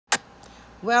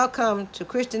Welcome to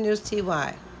Christian News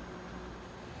TY.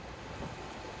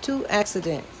 Two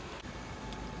accidents.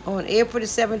 On April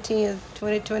 17,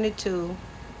 2022,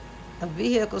 a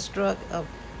vehicle struck a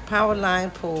power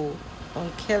line pole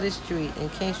on Kelly Street in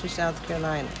Kingstree, South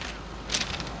Carolina.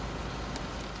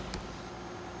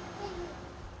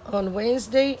 On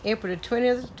Wednesday, April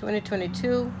 20th,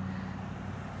 2022,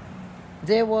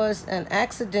 there was an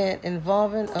accident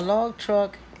involving a log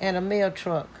truck and a mail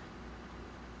truck.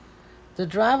 The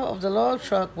driver of the log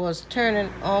truck was turning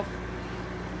off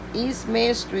East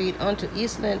Main Street onto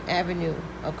Eastland Avenue.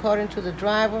 According to the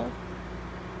driver,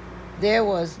 there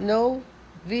was no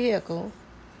vehicle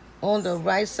on the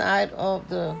right side of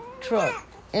the truck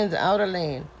in the outer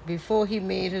lane before he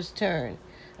made his turn.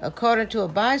 According to a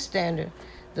bystander,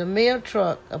 the mail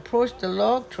truck approached the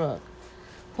log truck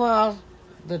while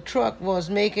the truck was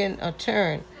making a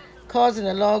turn, causing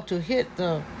the log to hit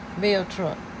the mail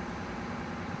truck.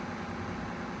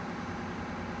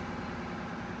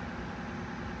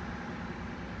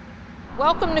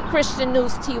 Welcome to Christian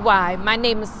News TY. My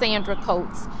name is Sandra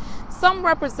Coates. Some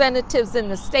representatives in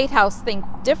the State House think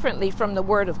differently from the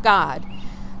Word of God.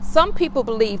 Some people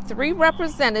believe 3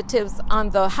 representatives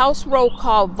on the House roll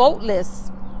call vote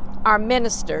list are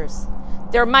ministers.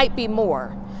 There might be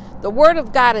more. The Word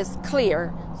of God is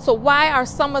clear, so why are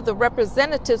some of the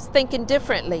representatives thinking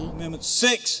differently? Amendment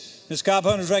 6. Ms.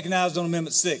 Carpenter is recognized on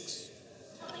Amendment 6.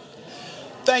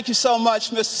 Thank you so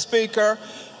much, Mr. Speaker.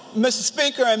 Mr.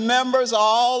 Speaker and members,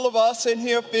 all of us in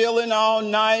here feeling all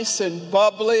nice and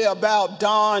bubbly about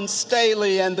Dawn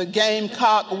Staley and the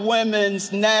Gamecock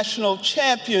Women's National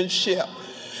Championship.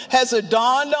 Has it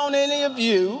dawned on any of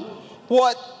you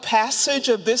what passage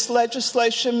of this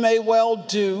legislation may well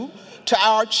do to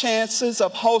our chances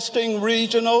of hosting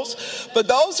regionals? For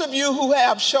those of you who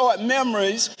have short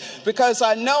memories, because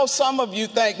I know some of you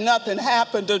think nothing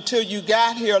happened until you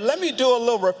got here, let me do a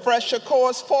little refresher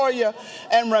course for you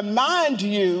and remind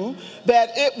you that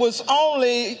it was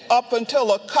only up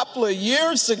until a couple of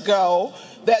years ago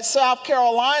that South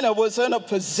Carolina was in a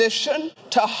position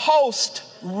to host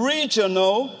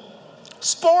regional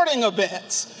sporting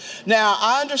events. Now,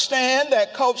 I understand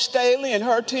that Coach Staley and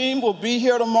her team will be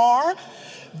here tomorrow.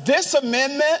 This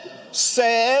amendment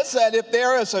says that if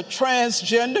there is a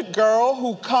transgender girl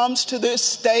who comes to this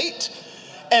state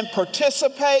and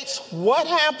participates, what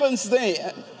happens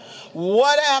then?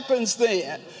 What happens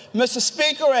then? Mr.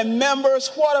 Speaker and members,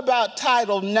 what about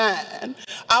Title IX?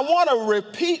 I want to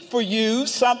repeat for you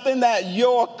something that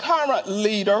your current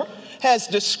leader has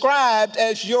described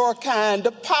as your kind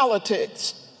of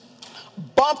politics.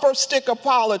 Bumper sticker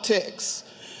politics.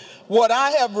 What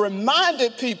I have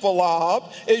reminded people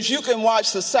of is you can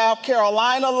watch the South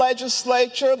Carolina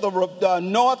legislature, the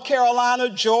North Carolina,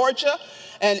 Georgia,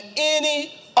 and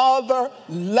any other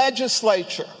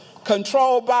legislature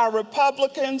controlled by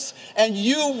Republicans, and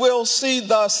you will see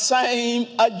the same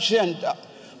agenda.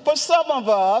 For some of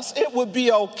us, it would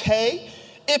be okay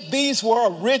if these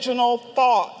were original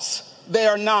thoughts. They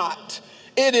are not.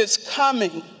 It is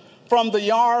coming from the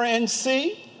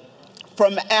RNC,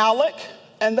 from ALEC,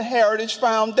 and the Heritage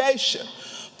Foundation.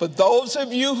 For those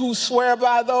of you who swear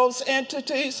by those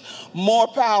entities, more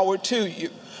power to you.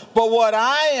 But what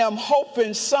I am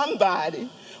hoping somebody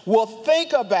will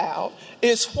think about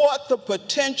is what the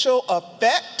potential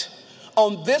effect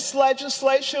on this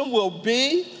legislation will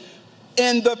be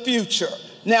in the future.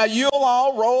 Now, you'll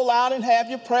all roll out and have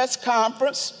your press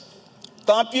conference,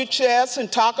 thump your chest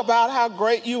and talk about how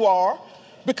great you are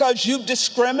because you've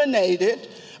discriminated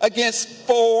against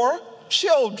 4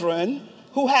 children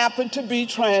who happen to be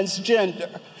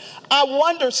transgender. I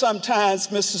wonder sometimes,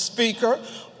 Mr. Speaker,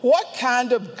 what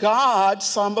kind of God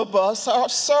some of us are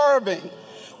serving.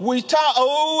 We talk,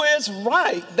 oh, it's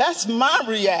right. That's my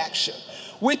reaction.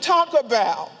 We talk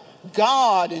about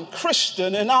God and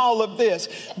Christian and all of this.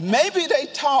 Maybe they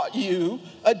taught you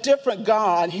a different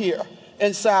God here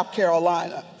in South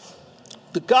Carolina.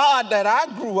 The God that I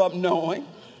grew up knowing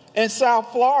in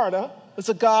South Florida is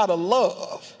a God of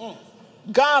love.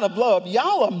 God of love.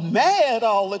 Y'all are mad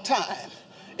all the time.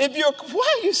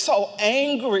 Why are you so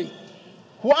angry?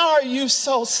 Why are you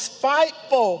so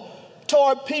spiteful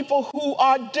toward people who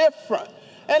are different?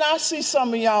 And I see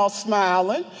some of y'all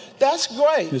smiling. That's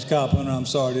great. Ms. Carpenter, I'm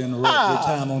sorry to interrupt.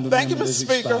 Your time on the thank you, amendment Mr. is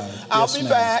Speaker. expired. I'll Yes, be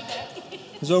ma'am. back.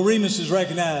 Ms. O'Remus is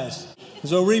recognized.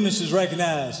 Ms. O'Remus is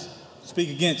recognized. Speak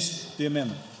against the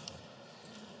amendment.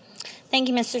 Thank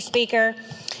you, Mr. Speaker.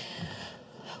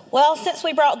 Well, since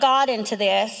we brought God into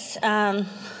this,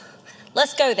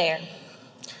 let's go there.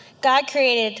 God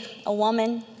created a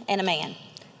woman and a man.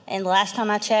 And the last time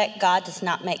I checked, God does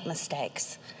not make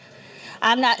mistakes.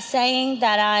 I'm not saying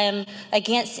that I am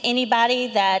against anybody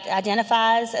that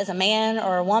identifies as a man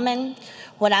or a woman.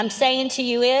 What I'm saying to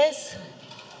you is,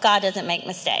 God doesn't make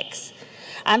mistakes.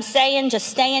 I'm saying just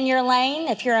stay in your lane.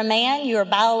 If you're a man, you are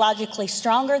biologically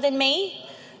stronger than me.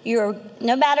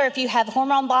 No matter if you have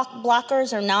hormone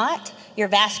blockers or not, your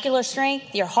vascular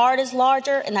strength, your heart is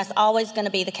larger, and that's always going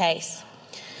to be the case.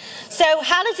 So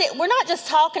we're not just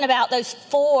talking about those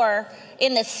 4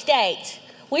 in the state.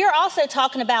 We are also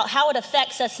talking about how it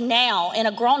affects us now in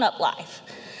a grown-up life.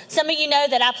 Some of you know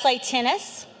that I play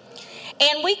tennis,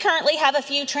 and we currently have a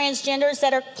few transgenders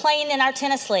that are playing in our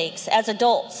tennis leagues as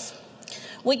adults.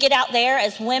 We get out there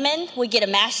as women, we get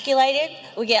emasculated,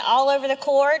 we get all over the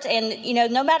court, and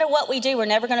no matter what we do, we're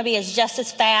never going to be just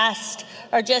as fast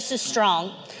or just as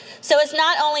strong. So it's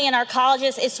not only in our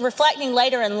colleges, it's reflecting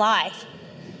later in life.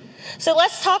 So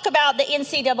let's talk about the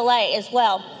NCAA as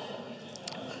well.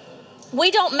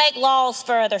 We don't make laws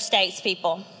for other states,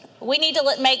 people. We need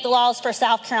to make the laws for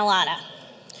South Carolina.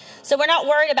 So we're not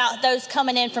worried about those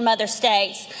coming in from other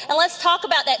states. And let's talk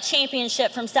about that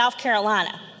championship from South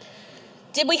Carolina.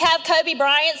 Did we have Kobe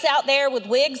Bryant's out there with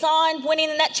wigs on winning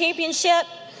in that championship?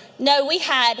 No, we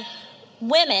had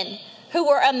women who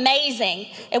were amazing,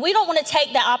 and we don't want to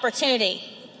take that opportunity.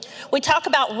 We talk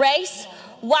about race.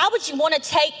 Why would you want to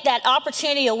take that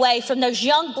opportunity away from those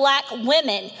young black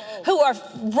women who are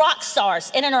rock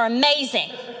stars and are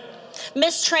amazing?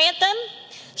 Miss Trantham,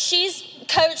 she's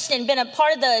coached and been a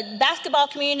part of the basketball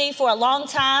community for a long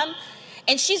time.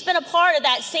 And she's been a part of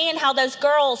that, seeing how those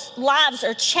girls' lives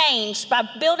are changed by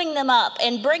building them up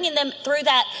and bringing them through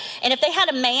that. And if they had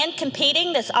a man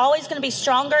competing that's always going to be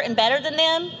stronger and better than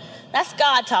them, that's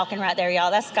God talking right there, y'all.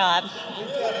 That's God.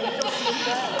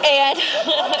 And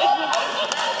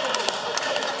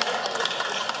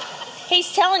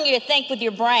He's telling you to think with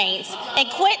your brains and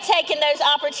quit taking those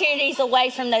opportunities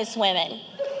away from those women.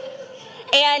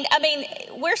 And I mean,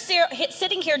 we're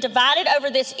sitting here divided over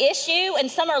this issue,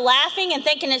 and some are laughing and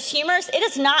thinking it's humorous. It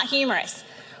is not humorous.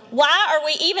 Why are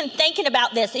we even thinking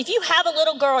about this? If you have a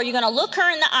little girl, you're going to look her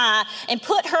in the eye and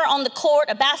put her on the court,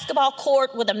 a basketball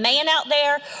court with a man out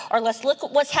there, or let's look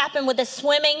at what's happened with the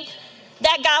swimming.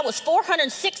 That guy was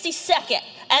 462nd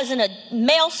as a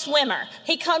male swimmer.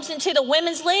 He comes into the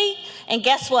women's league, and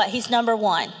guess what? He's number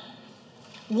 1.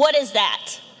 What is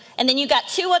that? And then you got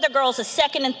 2 other girls, the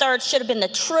 2nd and 3rd should have been the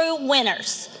true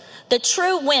winners of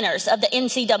the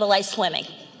NCAA swimming.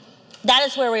 That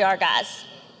is where we are, guys.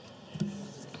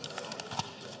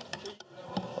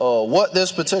 What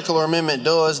this particular amendment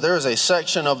does, there is a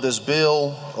section of this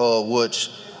bill which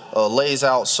lays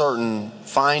out certain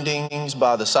findings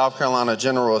by the South Carolina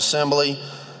General Assembly.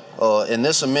 And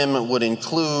this amendment would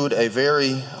include a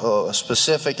very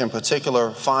specific and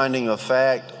particular finding of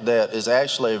fact that is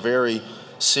actually a very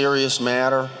serious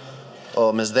matter,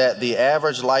 is that the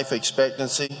average life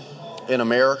expectancy in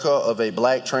America of a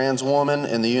black trans woman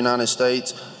in the United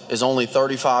States is only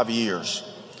 35 years.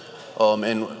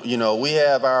 And we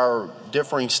have our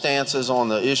differing stances on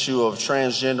the issue of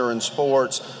transgender in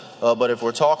sports, but if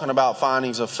we're talking about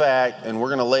findings of fact, and we're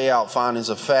going to lay out findings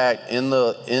of fact in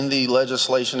the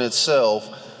legislation itself,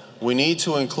 we need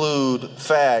to include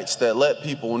facts that let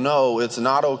people know it's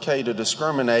not okay to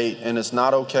discriminate, and it's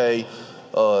not okay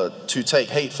to take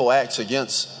hateful acts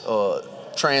against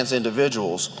trans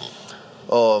individuals.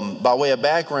 By way of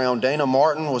background, Dana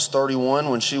Martin was 31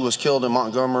 when she was killed in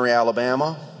Montgomery,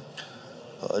 Alabama.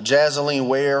 Jazeline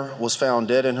Ware was found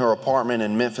dead in her apartment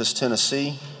in Memphis,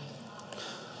 Tennessee.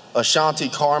 Ashanti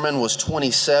Carmen was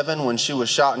 27 when she was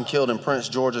shot and killed in Prince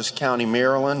George's County,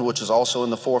 Maryland, which is also in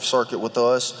the 4th Circuit with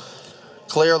us.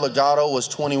 Claire Legato was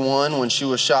 21 when she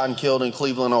was shot and killed in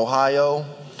Cleveland, Ohio.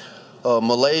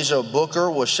 Malaysia Booker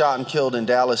was shot and killed in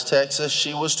Dallas, Texas.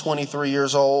 She was 23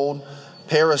 years old.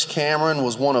 Paris Cameron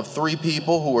was one of 3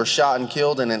 people who were shot and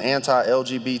killed in an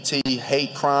anti-LGBT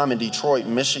hate crime in Detroit,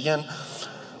 Michigan.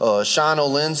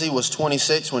 Shino Lindsay was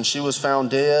 26 when she was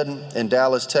found dead in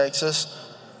Dallas, Texas.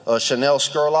 Chanel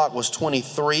Skurlock was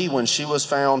 23 when she was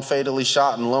found fatally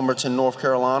shot in Lumberton, North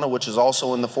Carolina, which is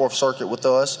also in the 4th Circuit with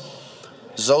us.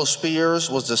 Zoe Spears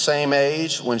was the same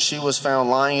age when she was found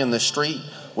lying in the street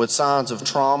with signs of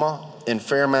trauma in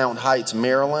Fairmount Heights,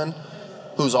 Maryland,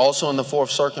 who's also in the 4th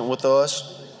Circuit with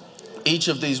us. Each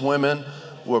of these women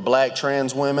were black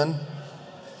trans women.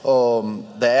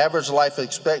 The average life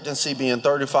expectancy being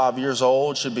 35 years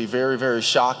old should be very, very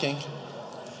shocking.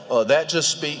 That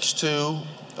just speaks to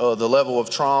the level of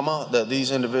trauma that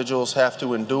these individuals have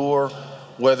to endure,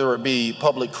 whether it be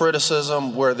public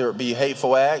criticism, whether it be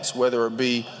hateful acts, whether it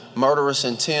be murderous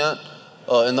intent,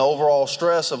 and the overall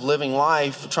stress of living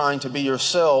life, trying to be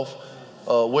yourself,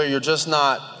 where you're just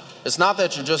not It's not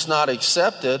that you're just not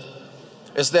accepted.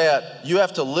 It's that you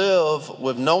have to live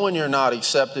with knowing you're not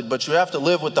accepted, but you have to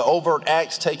live with the overt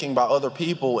acts taken by other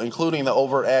people, including the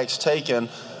overt acts taken,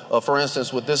 for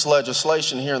instance, with this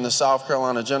legislation here in the South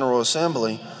Carolina General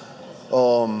Assembly.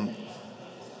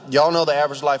 Y'all know the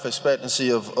average life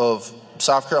expectancy of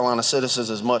South Carolina citizens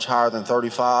is much higher than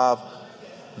 35.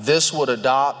 This would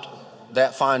adopt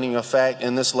that finding of fact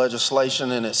in this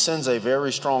legislation, and it sends a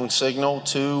very strong signal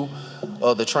to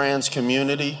the trans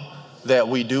community that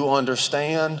we do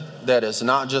understand that it's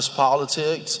not just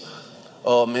politics.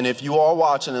 And if you are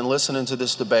watching and listening to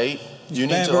this debate, you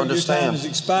need to understand. Your time has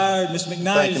expired. Mr.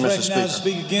 McKnight is recognized to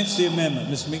speak against the amendment.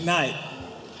 Mr. McKnight.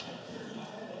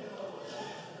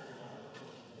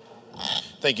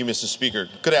 Thank you, Mr. Speaker.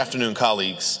 Good afternoon,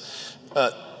 colleagues.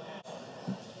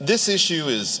 This issue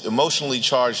is emotionally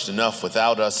charged enough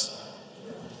without us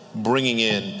bringing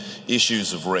in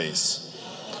issues of race.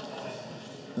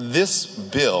 This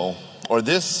bill, or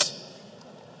this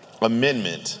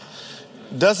amendment,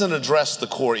 doesn't address the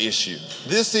core issue.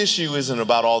 This issue isn't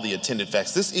about all the attended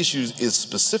facts. This issue is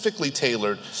specifically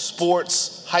tailored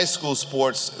sports, high school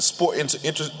sports,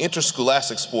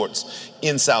 interscholastic sports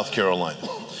in South Carolina.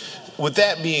 With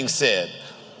that being said,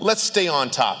 let's stay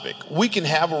on topic. We can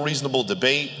have a reasonable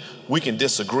debate, we can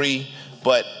disagree,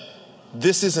 but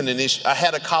this isn't an issue. I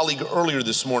had a colleague earlier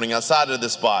this morning outside of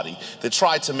this body that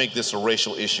tried to make this a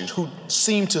racial issue, who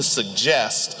seemed to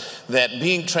suggest that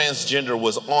being transgender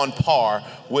was on par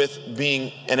with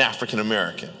being an African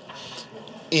American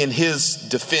in his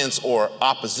defense or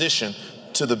opposition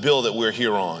to the bill that we're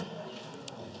here on.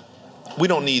 We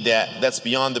don't need that. That's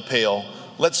beyond the pale.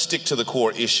 Let's stick to the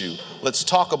core issue. Let's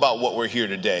talk about what we're here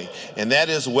today, and that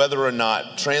is whether or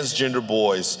not transgender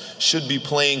boys should be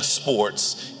playing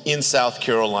sports in South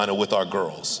Carolina with our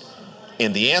girls.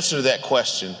 And the answer to that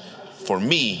question, for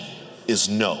me, is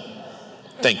no.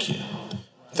 Thank you.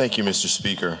 Thank you, Mr.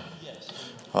 Speaker.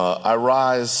 I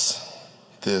rise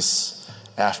this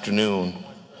afternoon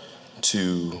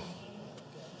to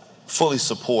fully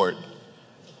support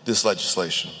this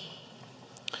legislation.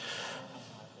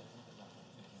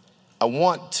 I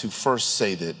want to first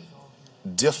say that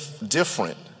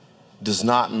different does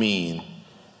not mean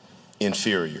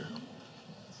inferior.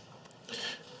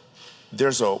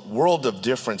 There's a world of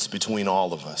difference between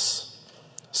all of us.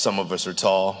 Some of us are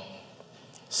tall,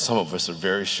 some of us are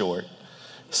very short,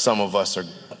 some of us are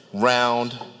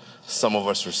round, some of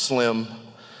us are slim,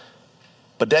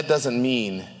 but that doesn't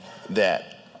mean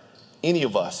that any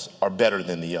of us are better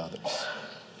than the others.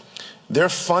 There are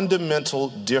fundamental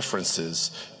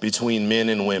differences between men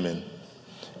and women,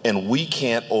 and we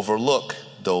can't overlook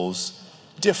those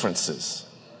differences.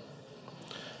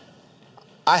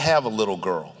 I have a little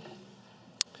girl.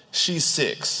 She's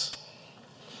 6,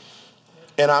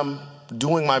 and I'm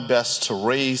doing my best to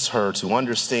raise her to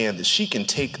understand that she can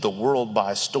take the world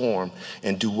by storm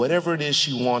and do whatever it is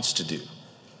she wants to do.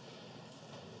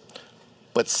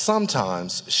 But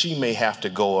sometimes she may have to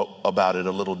go about it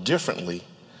a little differently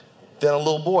than a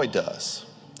little boy does.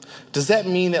 Does that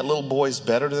mean that little boy is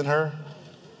better than her?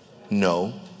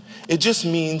 No. It just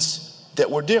means that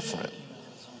we're different.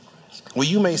 Well,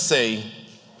 you may say,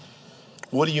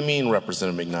 what do you mean,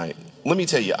 Representative McKnight? Let me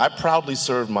tell you, I proudly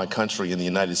served my country in the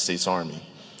United States Army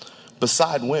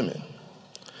beside women,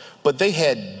 but they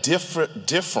had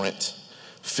different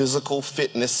physical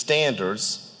fitness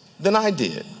standards than I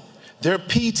did. Their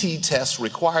PT test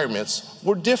requirements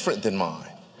were different than mine.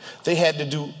 They had to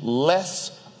do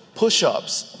less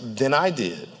push-ups than I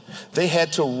did. They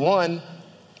had to run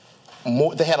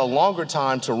more, they had a longer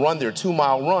time to run their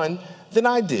 2-mile run than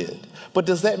I did. But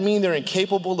does that mean they're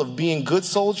incapable of being good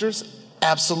soldiers?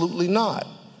 Absolutely not.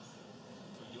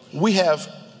 We have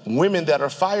women that are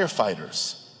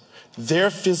firefighters.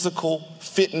 Their physical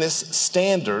fitness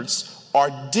standards are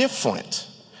different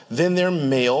than their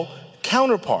male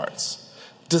counterparts.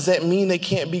 Does that mean they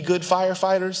can't be good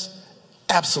firefighters?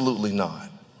 Absolutely not.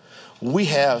 We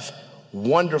have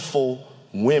wonderful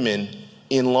women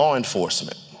in law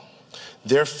enforcement.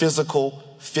 Their physical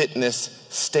fitness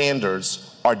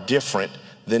standards are different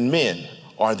than men.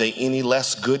 Are they any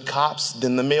less good cops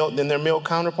than their male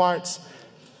counterparts?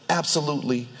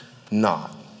 Absolutely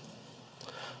not.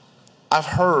 I've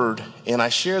heard and I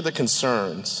share the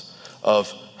concerns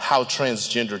of how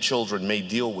transgender children may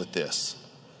deal with this.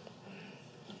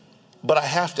 But I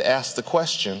have to ask the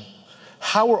question,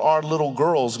 how are our little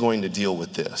girls going to deal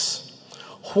with this?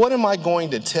 What am I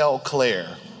going to tell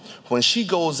Claire when she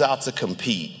goes out to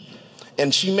compete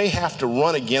and she may have to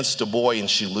run against a boy and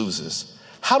she loses?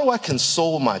 How do I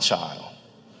console my child?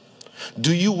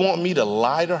 Do you want me to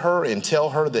lie to her and tell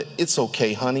her that it's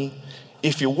okay, honey?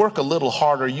 if you work a little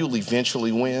harder, you'll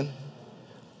eventually win?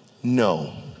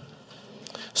 No.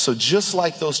 So just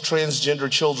like those transgender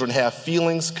children have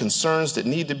feelings, concerns that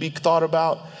need to be thought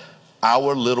about,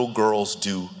 our little girls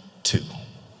do too.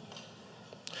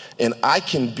 And I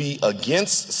can be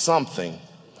against something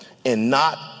and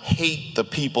not hate the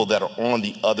people that are on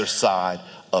the other side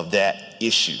of that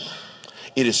issue.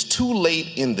 It is too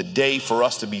late in the day for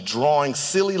us to be drawing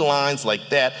silly lines like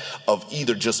that of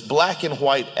either just black and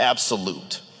white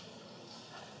absolute.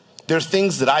 There are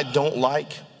things that I don't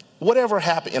like. Whatever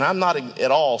happened, and I'm not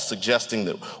at all suggesting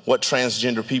that what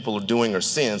transgender people are doing are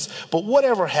sins, but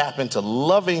whatever happened to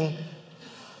loving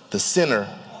the sinner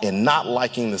and not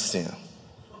liking the sin?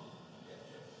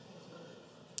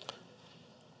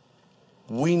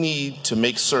 We need to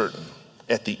make certain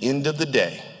at the end of the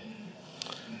day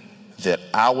that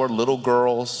our little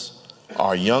girls,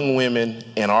 our young women,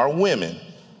 and our women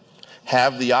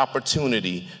have the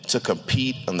opportunity to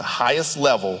compete on the highest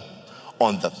level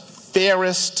on the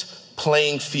fairest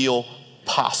playing field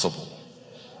possible.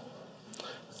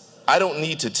 I don't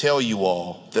need to tell you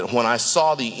all that when I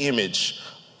saw the image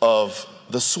of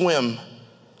the swim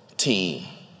team,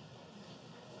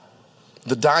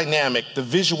 the dynamic, the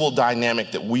visual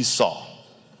dynamic that we saw,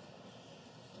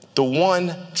 the one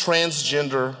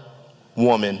transgender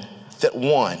woman that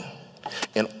won,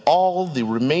 and all the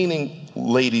remaining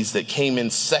ladies that came in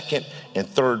second and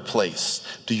third place.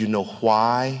 Do you know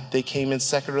why they came in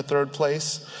second or third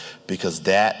place? Because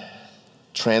that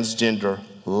transgender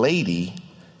lady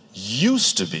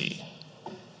used to be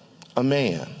a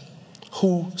man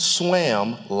who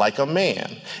swam like a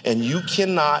man. And you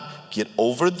cannot get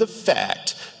over the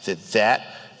fact that that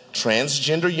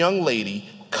transgender young lady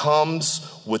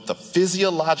comes with the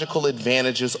physiological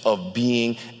advantages of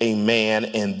being a man,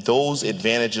 and those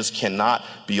advantages cannot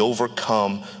be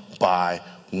overcome by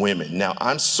women. Now,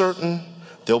 I'm certain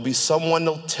there'll be someone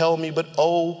that'll tell me, but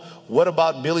oh, what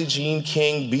about Billie Jean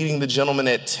King beating the gentleman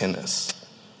at tennis?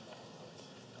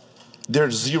 There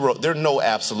are no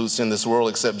absolutes in this world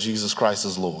except Jesus Christ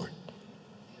is Lord.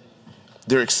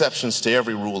 There are exceptions to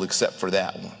every rule except for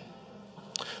that one.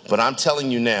 But I'm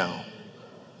telling you now,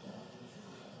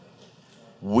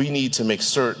 we need to make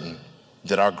certain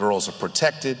that our girls are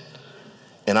protected,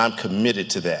 and I'm committed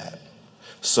to that.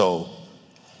 So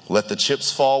let the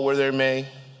chips fall where they may.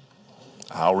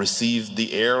 I'll receive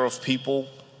the air of people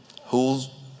who'll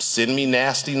send me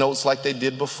nasty notes like they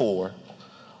did before.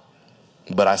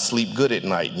 But I sleep good at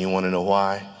night, and you want to know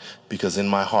why? Because in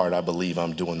my heart, I believe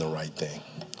I'm doing the right thing.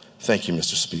 Thank you,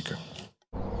 Mr. Speaker.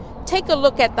 Take a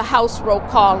look at the House roll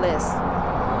call list.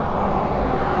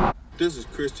 This is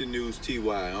Christian News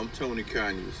TY. I'm Tony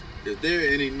Conyers. Is there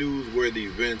any newsworthy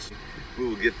events? We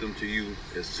will get them to you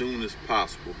as soon as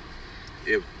possible.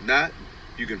 If not,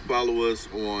 you can follow us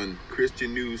on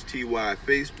Christian News TY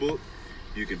Facebook.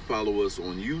 You can follow us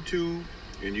on YouTube,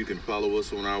 and you can follow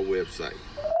us on our website.